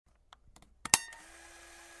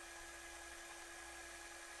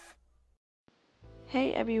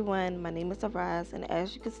Hey everyone, my name is Arise, and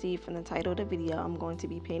as you can see from the title of the video, I'm going to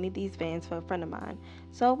be painting these Vans for a friend of mine.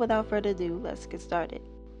 So without further ado, let's get started.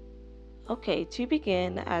 Okay, to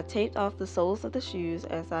begin, I taped off the soles of the shoes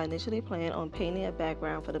as I initially planned on painting a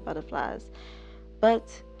background for the butterflies, but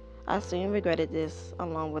I soon regretted this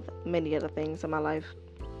along with many other things in my life.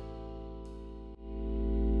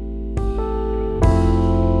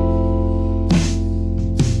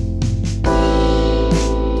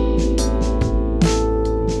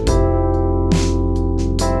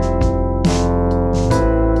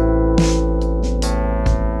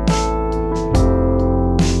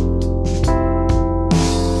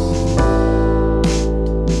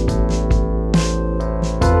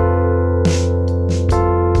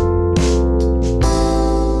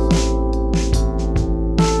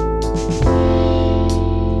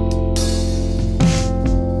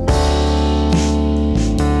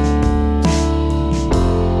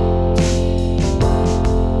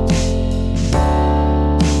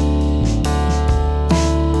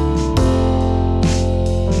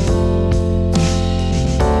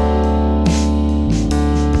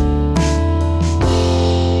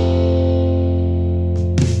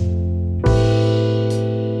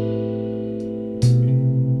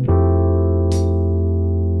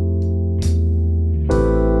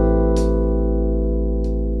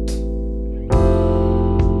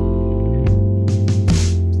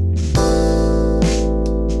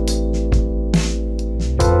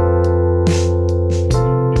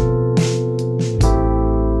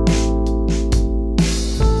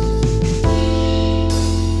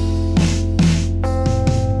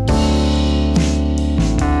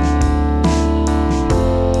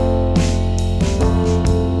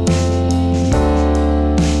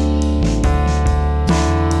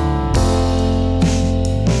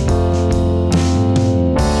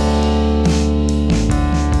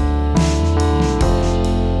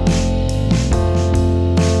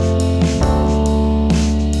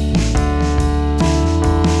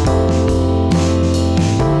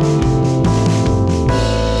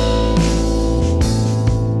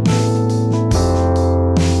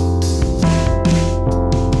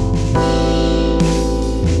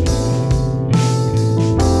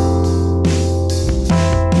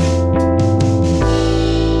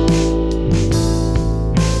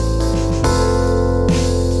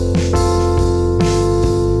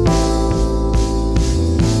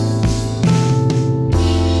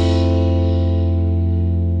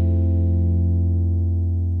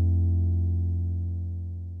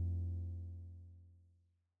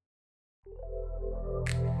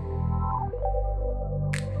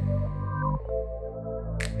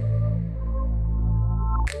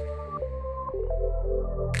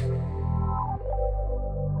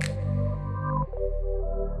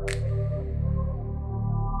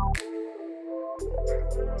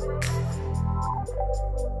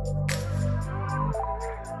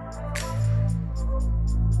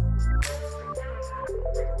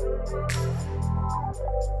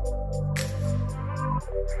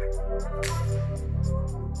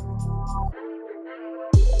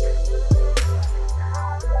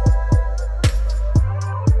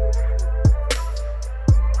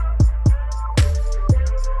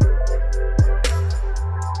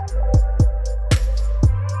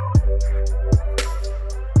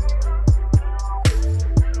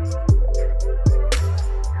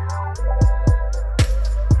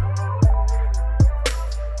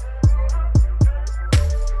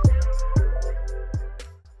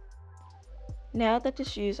 Now that the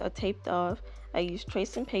shoes are taped off, I use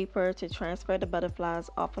tracing paper to transfer the butterflies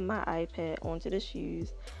off of my iPad onto the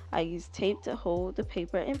shoes. I use tape to hold the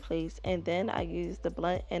paper in place, and then I use the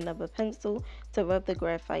blunt end of a pencil to rub the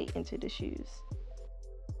graphite into the shoes.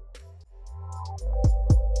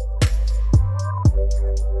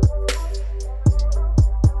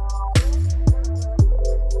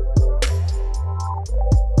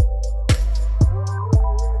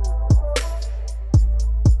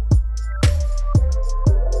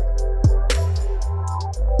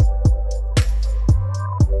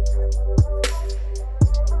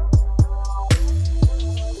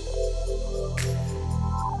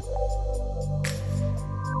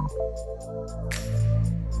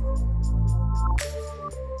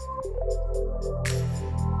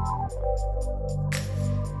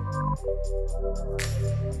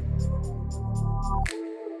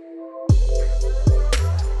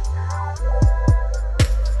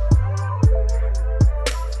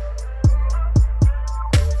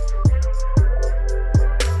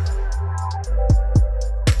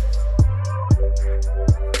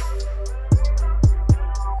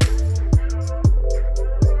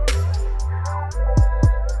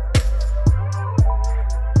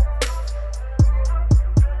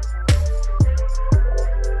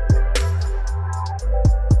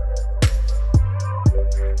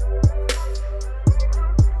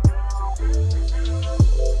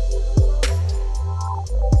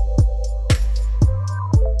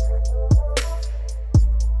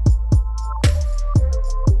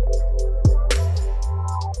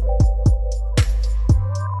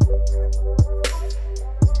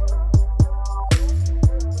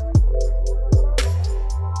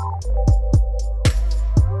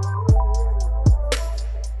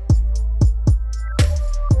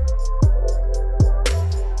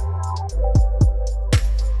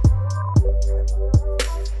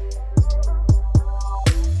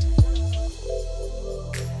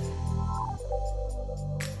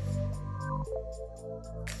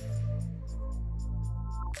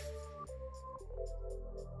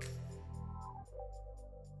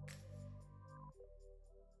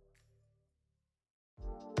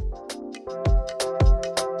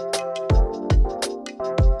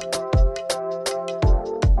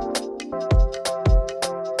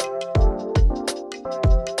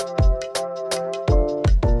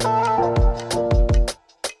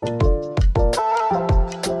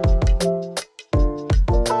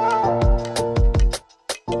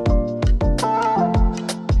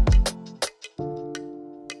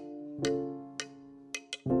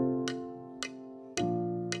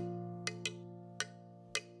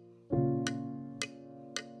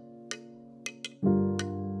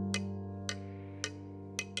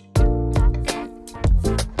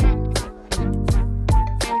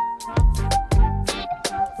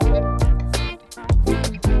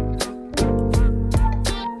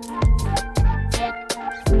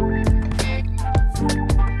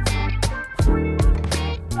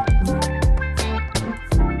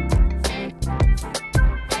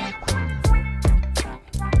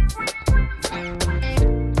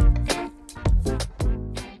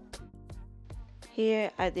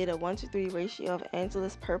 Here I did a 1:3 ratio of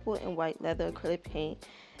Angela's purple and white leather acrylic paint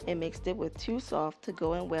and mixed it with Too Soft to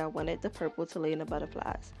go in where I wanted the purple to lay in the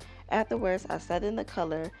butterflies. Afterwards, I set in the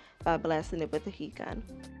color by blasting it with a heat gun.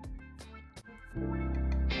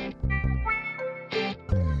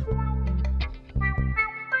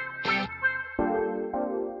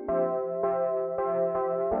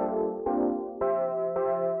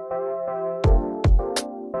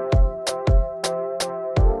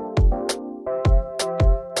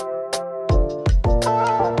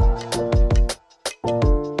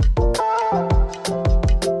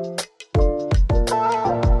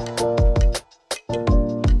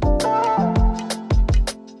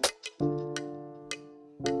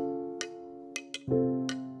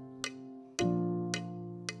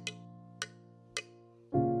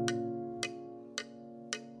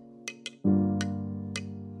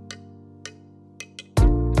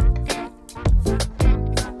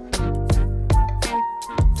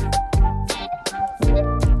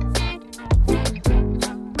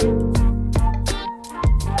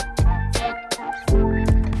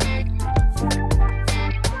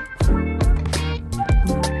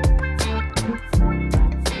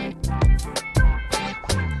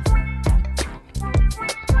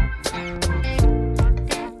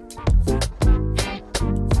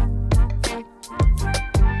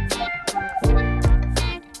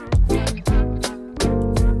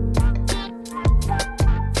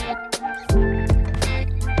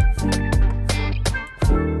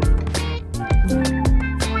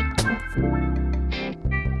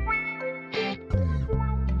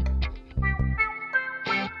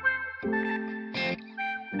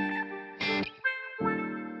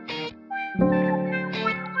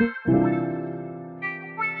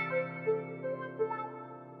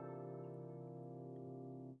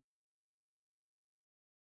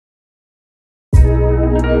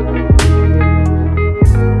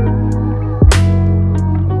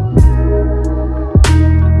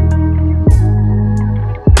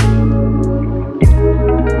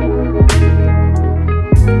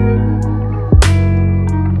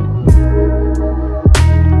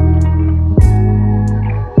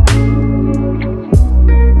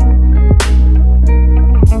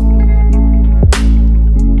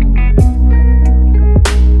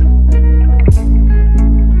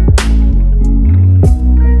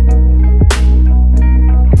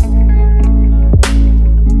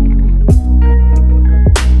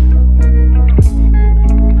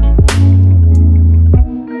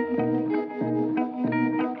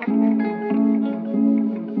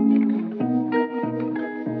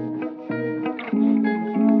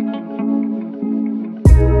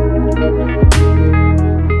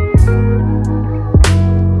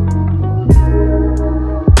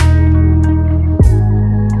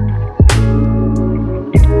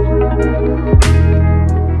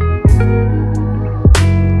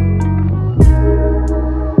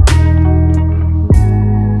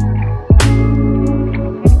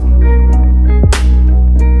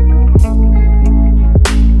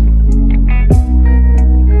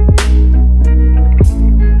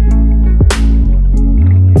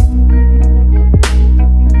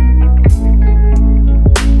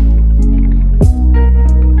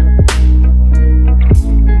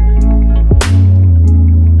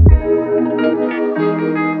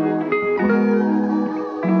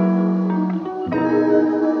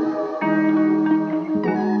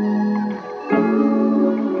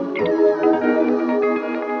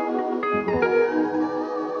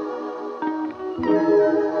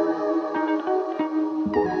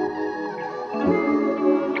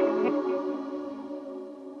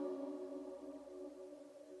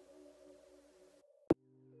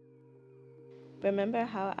 Remember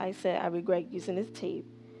how I said I regret using this tape?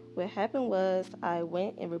 What happened was I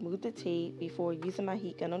went and removed the tape before using my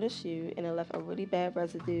heat gun on the shoe and it left a really bad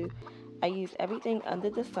residue. I used everything under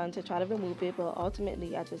the sun to try to remove it, but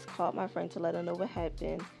ultimately I just called my friend to let her know what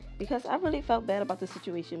happened because I really felt bad about the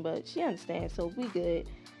situation, but she understands, so we good.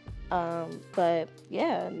 But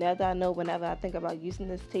yeah, now that I know whenever I think about using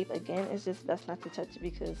this tape again, it's just best not to touch it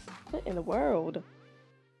because what in the world?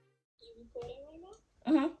 You recording right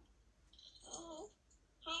now? Mhm.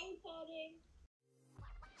 Hi, recording.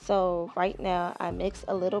 So right now I mix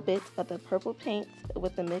a little bit of the purple paint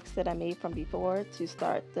with the mix that I made from before to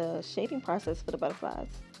start the shading process for the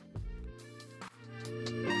butterflies.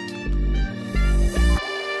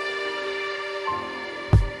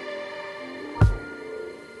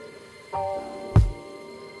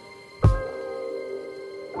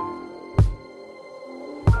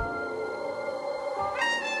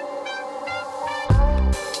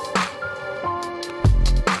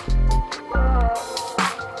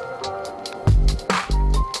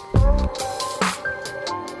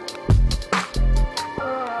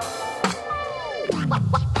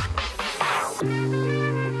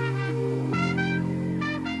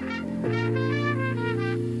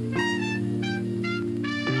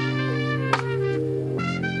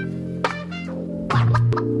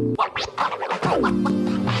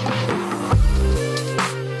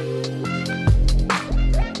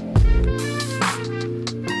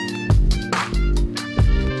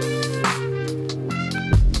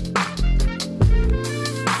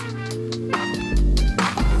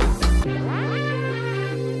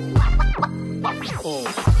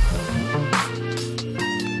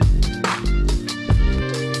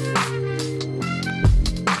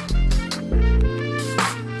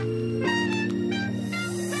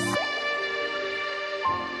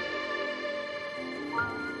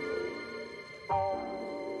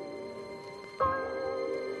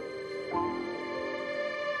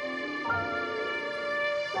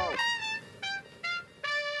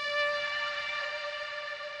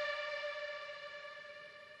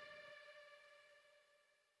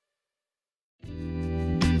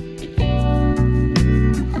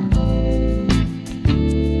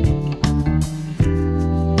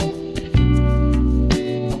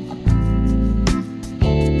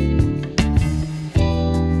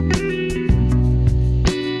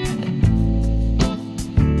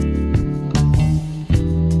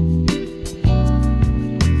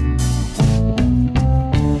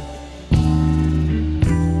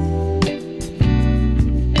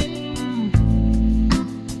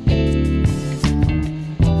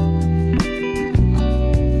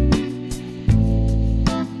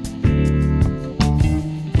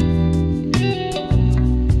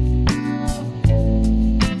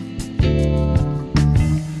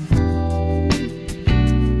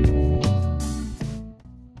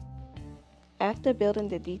 After building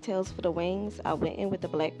the details for the wings, I went in with the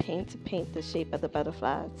black paint to paint the shape of the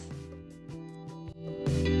butterflies.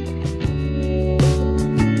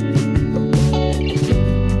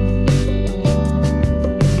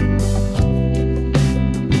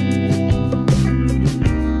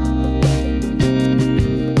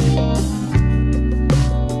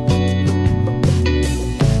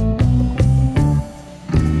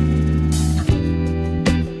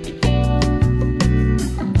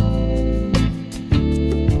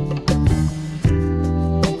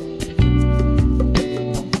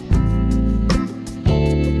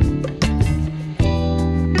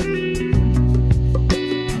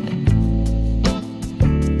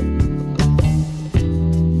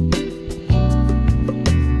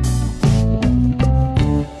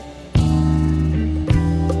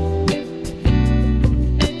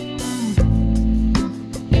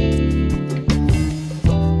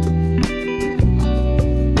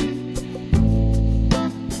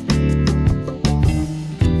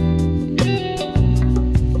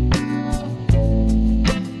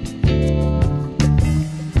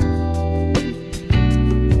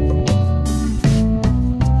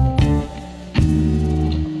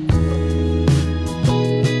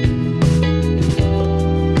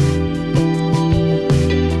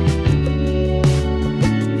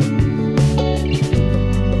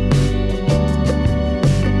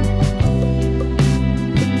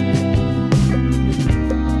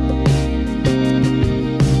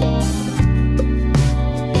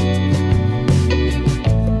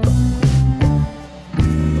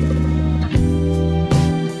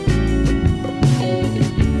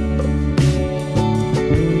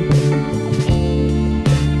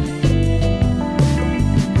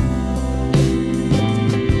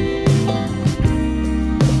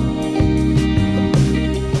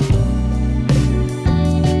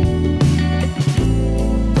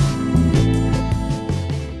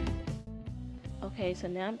 Okay, so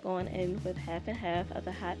now I'm going in with half and half of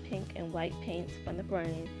the hot pink and white paints from the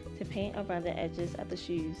brand to paint around the edges of the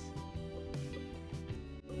shoes.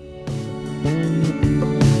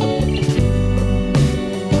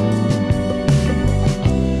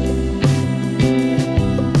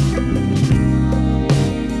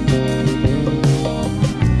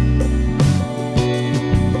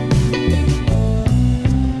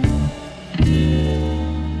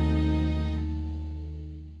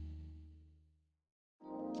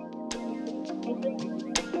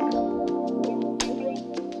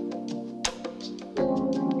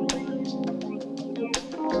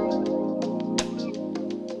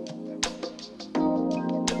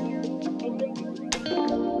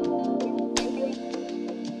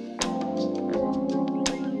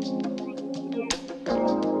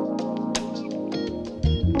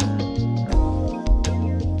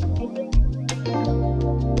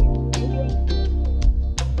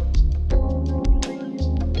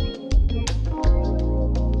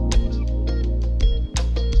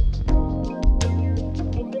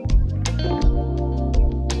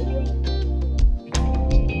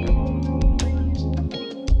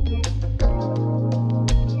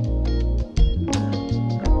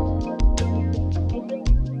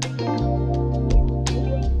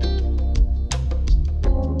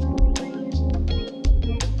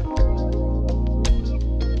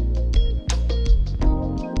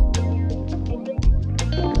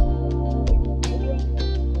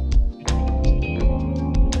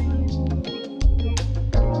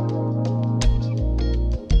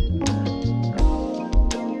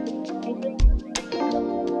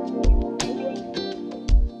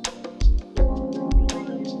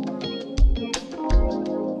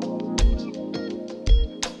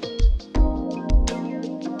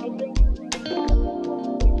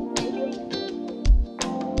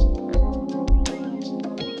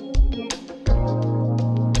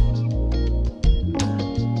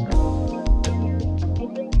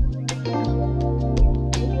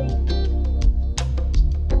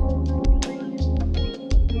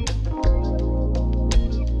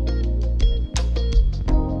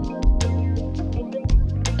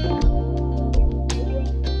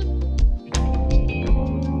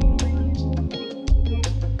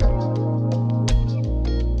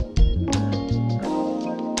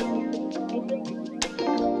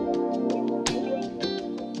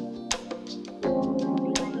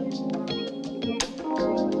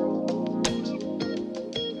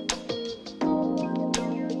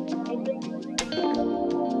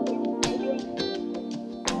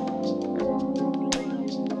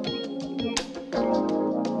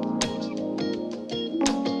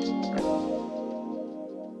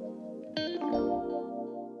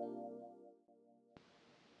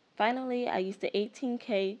 Finally, I used the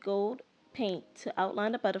 18K gold paint to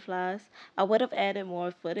outline the butterflies. I would have added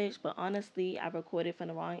more footage, but honestly, I recorded from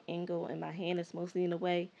the wrong angle and my hand is mostly in the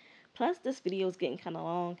way. Plus, this video is getting kind of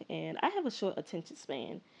long and I have a short attention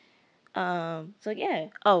span. So yeah.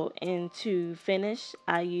 Oh, and to finish,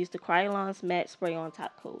 I used the Krylon's matte spray on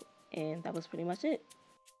top coat, and that was pretty much it.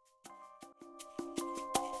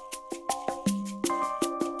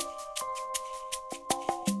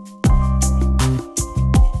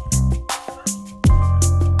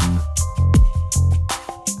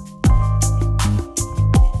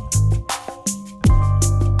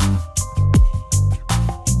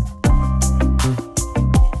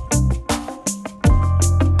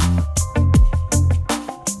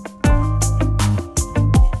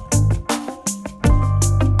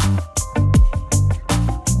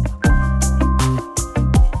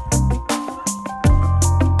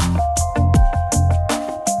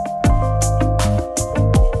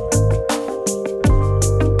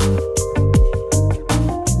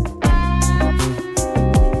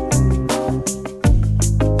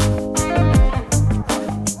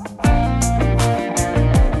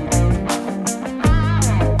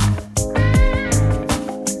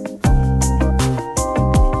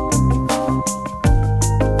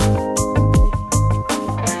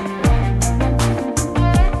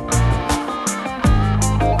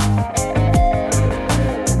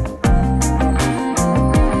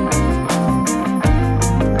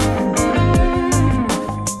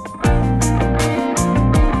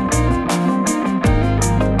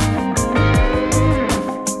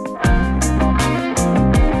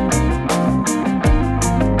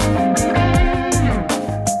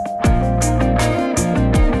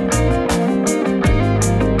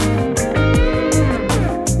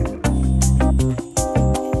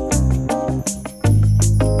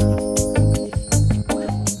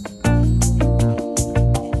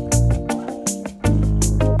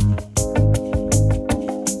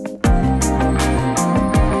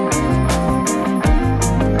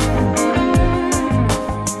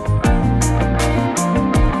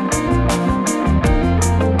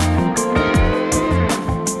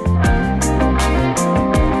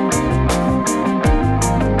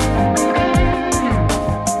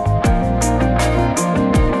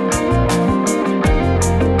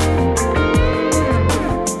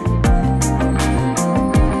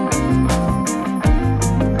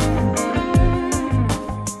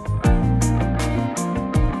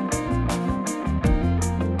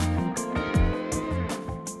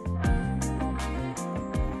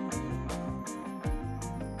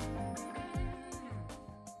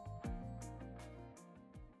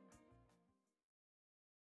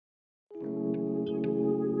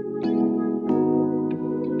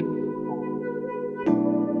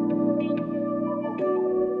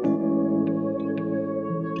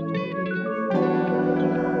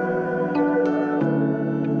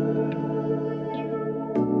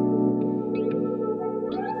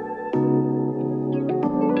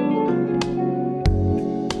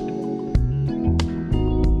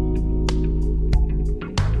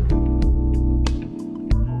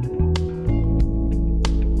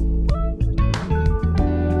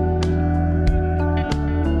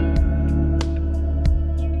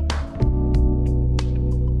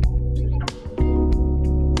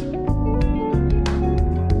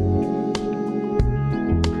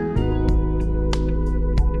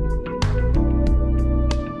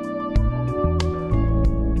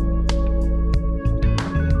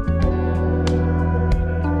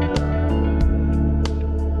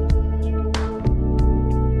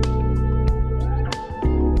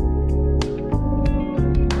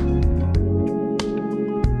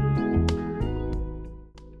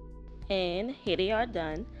 And here they are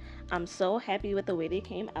done. I'm so happy with the way they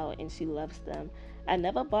came out and she loves them. I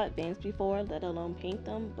never bought Vans before, let alone paint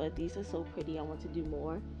them, but these are so pretty. I want to do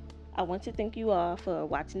more. I want to thank you all for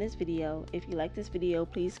watching this video. If you like this video,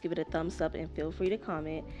 please give it a thumbs up and feel free to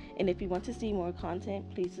comment. And if you want to see more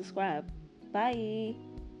content, please subscribe. Bye!